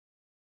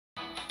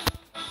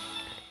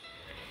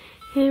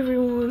Hey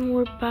everyone,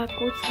 we're back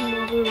with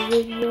another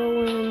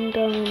video, and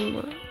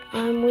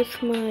I'm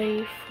with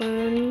my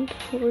friend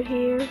over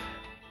here,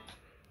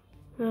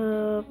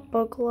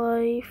 Bug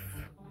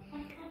Life.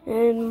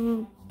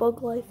 And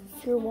Bug Life,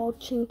 if you're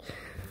watching,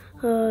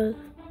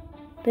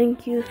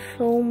 thank you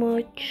so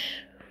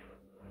much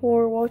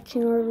for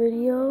watching our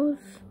videos.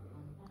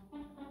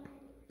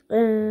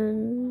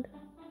 And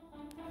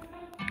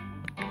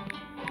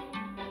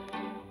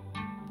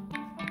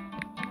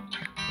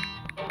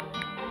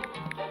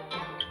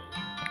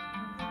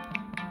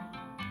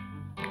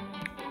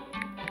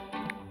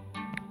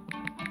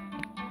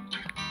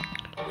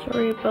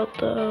sorry about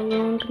the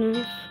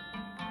longness.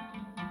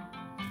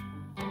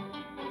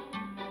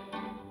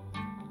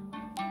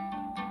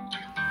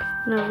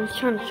 No, I was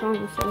trying to show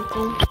him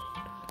something.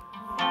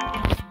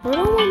 Where'd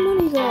all my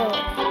money go?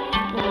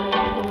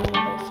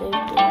 I saved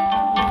it.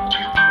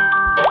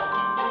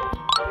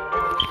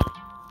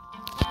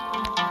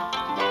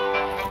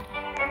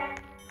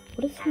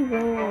 What does he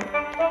want?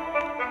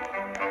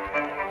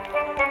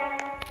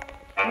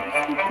 What is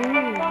he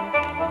doing?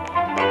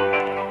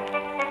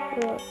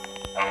 What?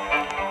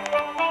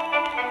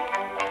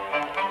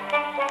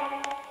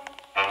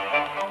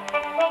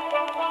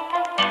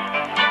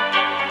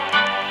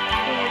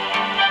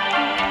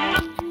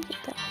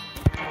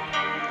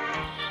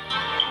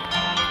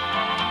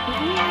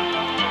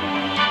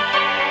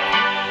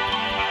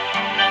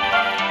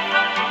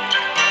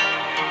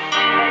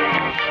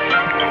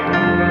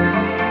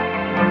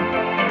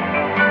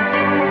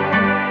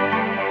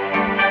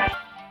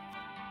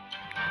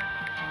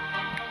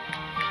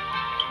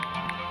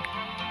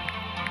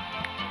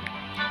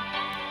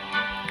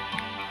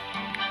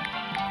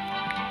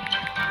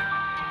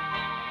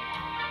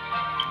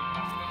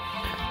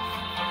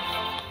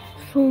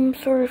 So I'm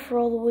sorry for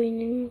all the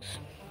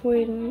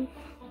waiting.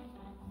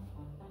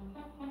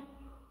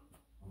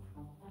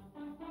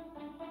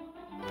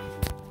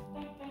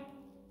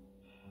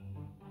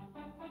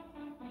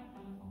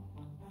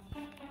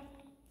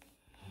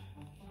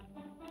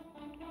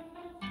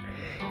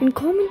 And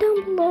comment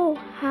down below,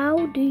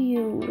 how do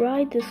you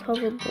ride this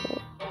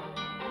hoverboard?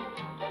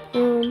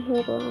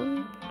 Hold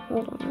on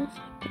a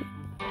second.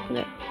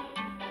 There.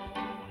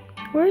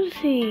 Where is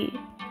he?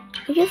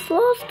 I just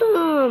lost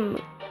him.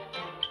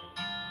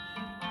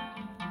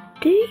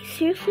 Did he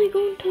seriously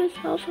go into his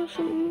house or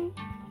something?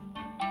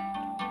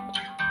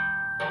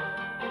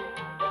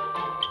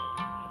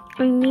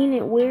 I mean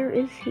it, where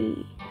is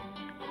he?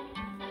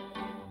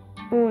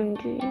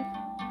 OMG.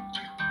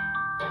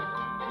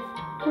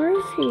 Where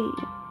is he?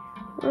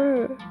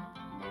 Where?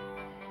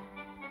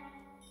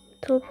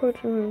 Teleport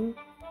to him.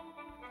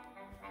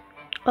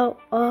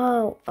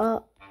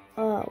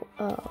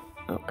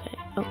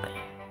 Okay.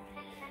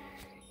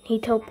 He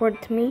teleported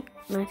to me,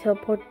 and I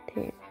teleported to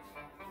him.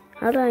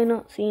 How did I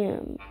not see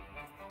him?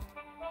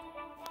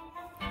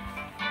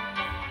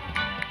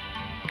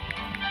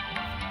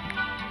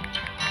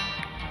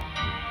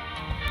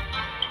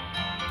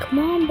 Come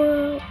on,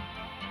 bro.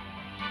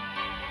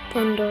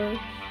 Thunder.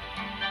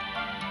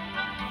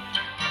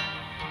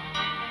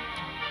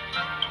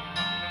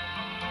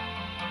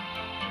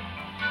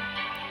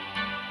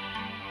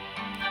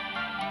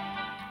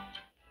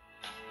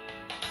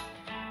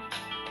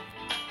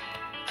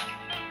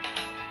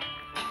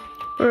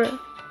 Bruh.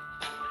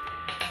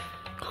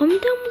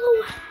 Comment down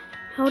below,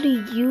 how do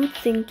you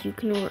think you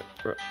can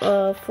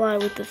fly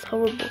with this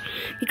hoverboard?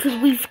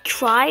 Because we've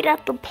tried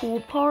at the pool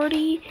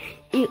party,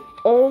 it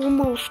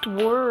almost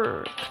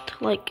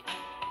worked. Like,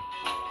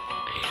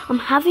 I'm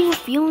having a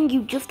feeling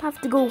you just have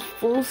to go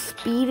full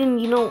speed and,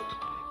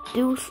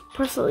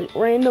 press a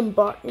random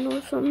button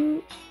or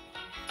something.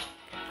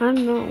 I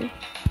don't know.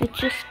 It's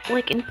just,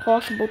 like,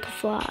 impossible to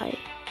fly.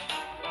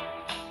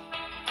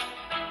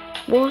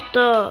 What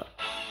the,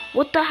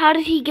 how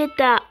did he get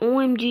that?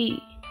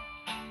 OMG.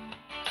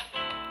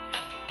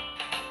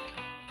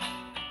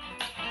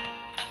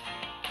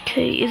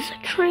 Okay, is the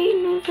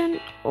train moving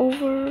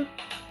over?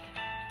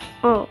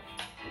 Oh.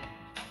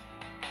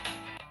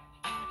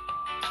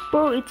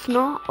 Bro, it's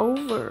not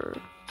over.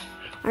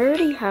 I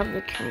already have the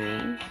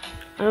train.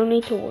 I don't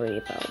need to worry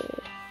about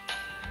it.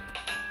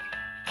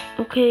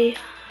 Okay,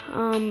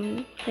 I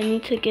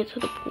need to get to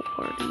the pool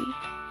party.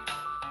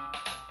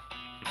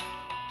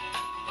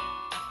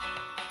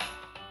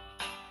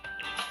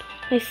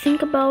 I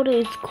think about it,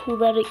 it's cool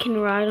that it can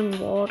ride on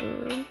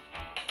water.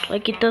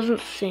 Like, it doesn't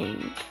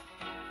sink.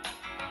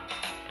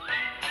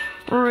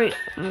 Alright,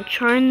 I'm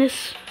trying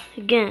this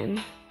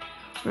again.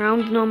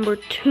 Round number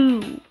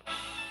 2.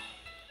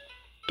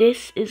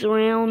 This is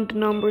round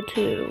number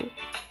 2.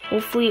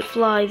 Hopefully it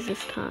flies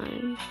this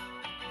time.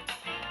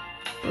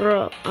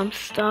 Bro, I'm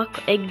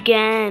stuck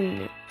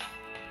again.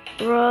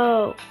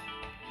 Bro.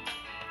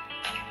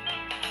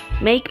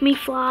 Make me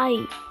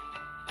fly.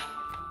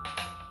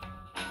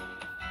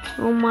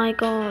 Oh my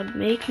god,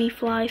 make me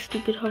fly,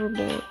 stupid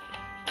hoverboard.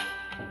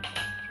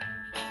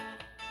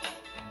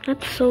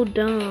 That's so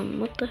dumb.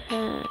 What the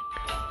heck?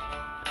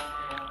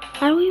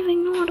 I don't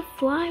even know how to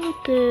fly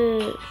with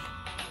this.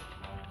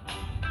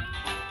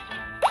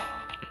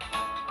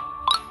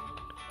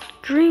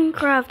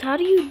 Dreamcraft, how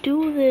do you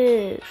do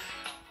this?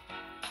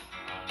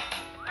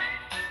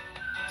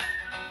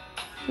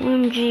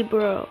 OMG,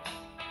 bro.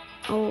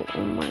 Oh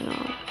my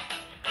god.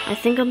 I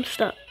think I'm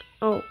stuck.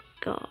 Oh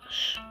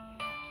gosh.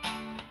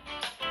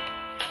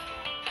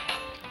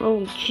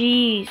 Oh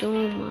jeez,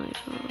 oh my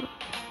god.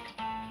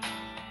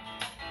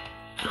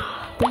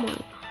 Oh my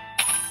god.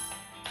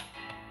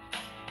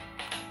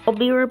 I'll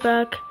be right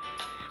back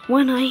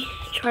when I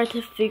try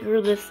to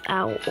figure this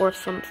out or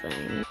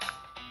something.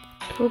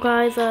 So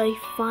guys, I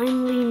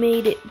finally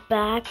made it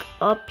back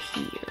up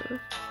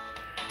here.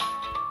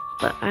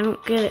 But I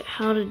don't get it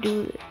how to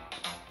do it.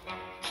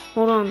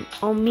 Hold on,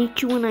 I'll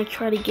meet you when I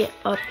try to get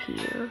up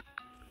here.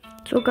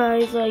 So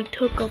guys, I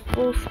took a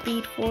full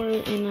speed for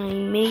it and I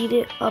made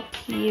it up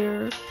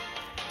here.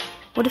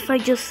 What if I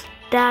just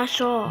dash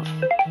off?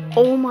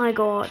 Oh my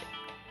god.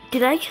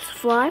 Did I just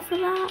fly for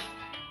that?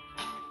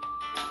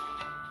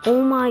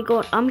 Oh my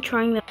god, I'm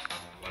trying that.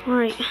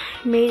 Alright,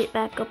 made it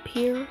back up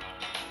here.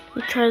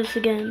 Let's try this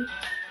again.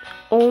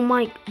 Oh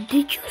my,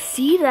 did you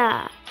see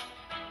that?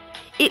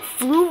 It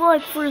flew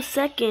like for a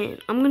second.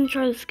 I'm gonna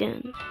try this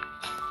again.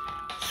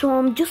 So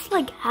I'm just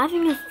like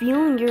having a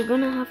feeling you're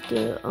gonna have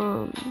to,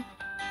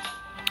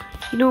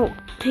 you know,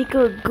 take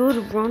a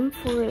good run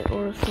for it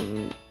or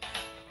something.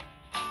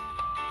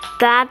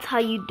 That's how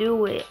you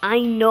do it. I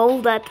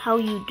know that's how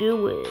you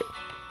do it.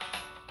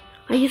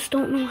 I just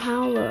don't know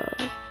how though.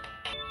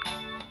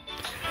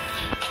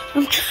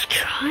 I'm just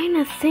trying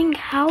to think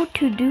how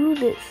to do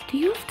this. Do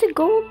you have to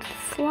go up the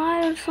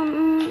slide or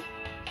something?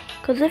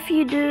 Because if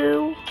you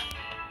do,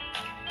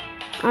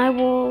 I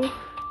will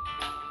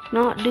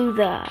not do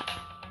that.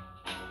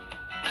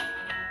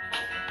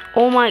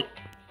 Oh my,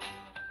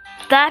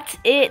 that's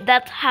it.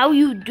 That's how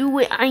you do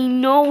it. I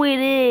know it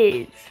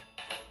is.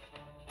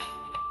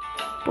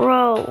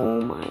 Bro, oh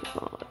my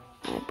god,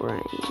 my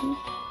brain.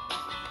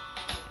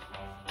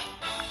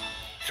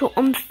 So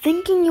I'm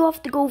thinking you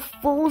have to go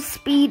full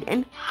speed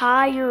and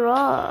higher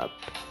up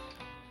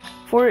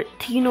for it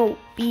to, you know,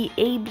 be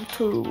able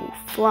to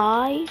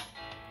fly,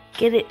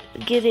 get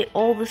it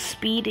all the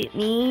speed it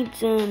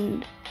needs,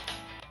 and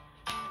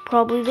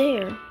probably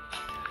there.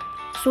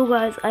 So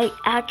guys, I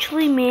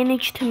actually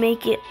managed to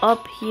make it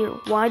up here.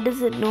 Why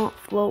does it not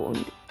float?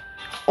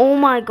 Oh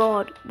my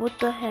god, what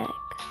the heck?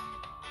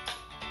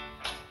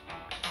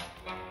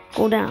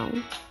 Go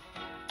down.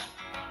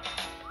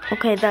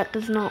 Okay, that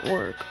does not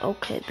work.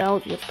 Okay, that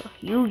was just a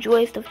huge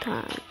waste of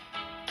time.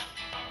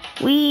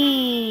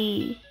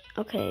 Whee!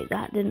 Okay,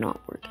 that did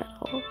not work at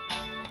all.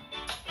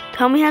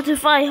 Tell me how to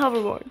fly a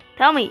hoverboard.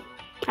 Tell me.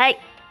 Hey.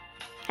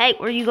 Hey,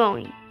 where are you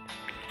going?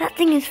 That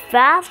thing is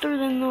faster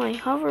than my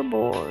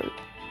hoverboard.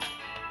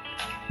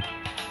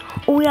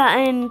 Oh yeah,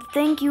 and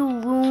thank you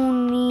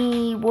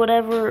Looney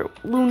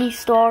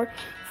Star,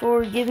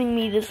 for giving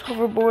me this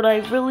hoverboard. I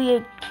really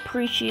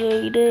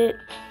appreciate it.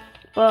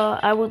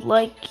 I would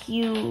like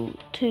you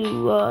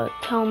to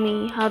tell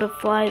me how to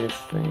fly this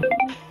thing,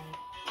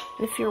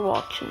 if you're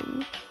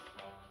watching.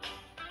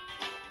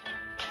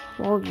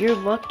 Well, you're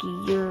lucky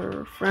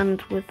you're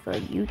friends with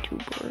a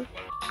YouTuber.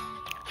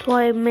 So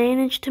I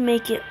managed to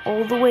make it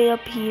all the way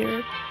up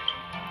here,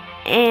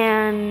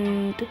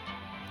 and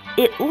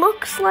it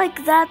looks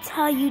like that's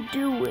how you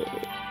do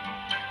it.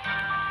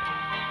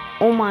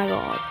 Oh my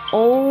god,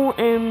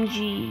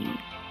 OMG.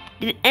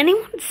 Did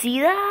anyone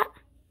see that?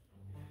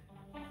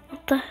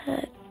 What the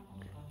heck?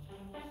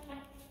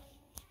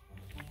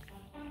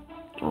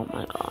 Oh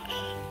my gosh.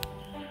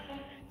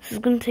 This is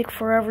gonna take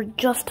forever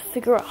just to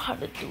figure out how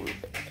to do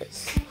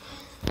this.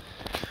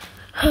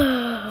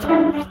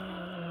 So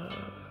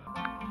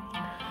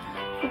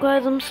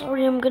guys, I'm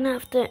sorry, I'm gonna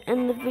have to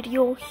end the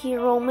video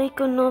here. I'll make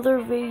another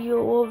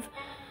video of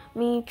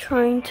me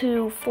trying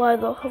to fly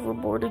the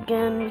hoverboard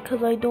again,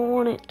 because I don't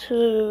want it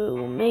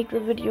to make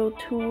the video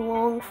too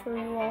long for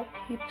you all.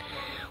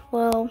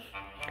 Well,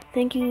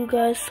 thank you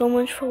guys so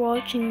much for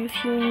watching.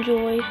 If you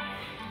enjoyed,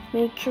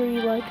 make sure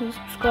you like and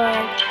subscribe.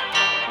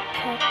 I'll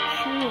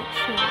catch you next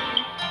time.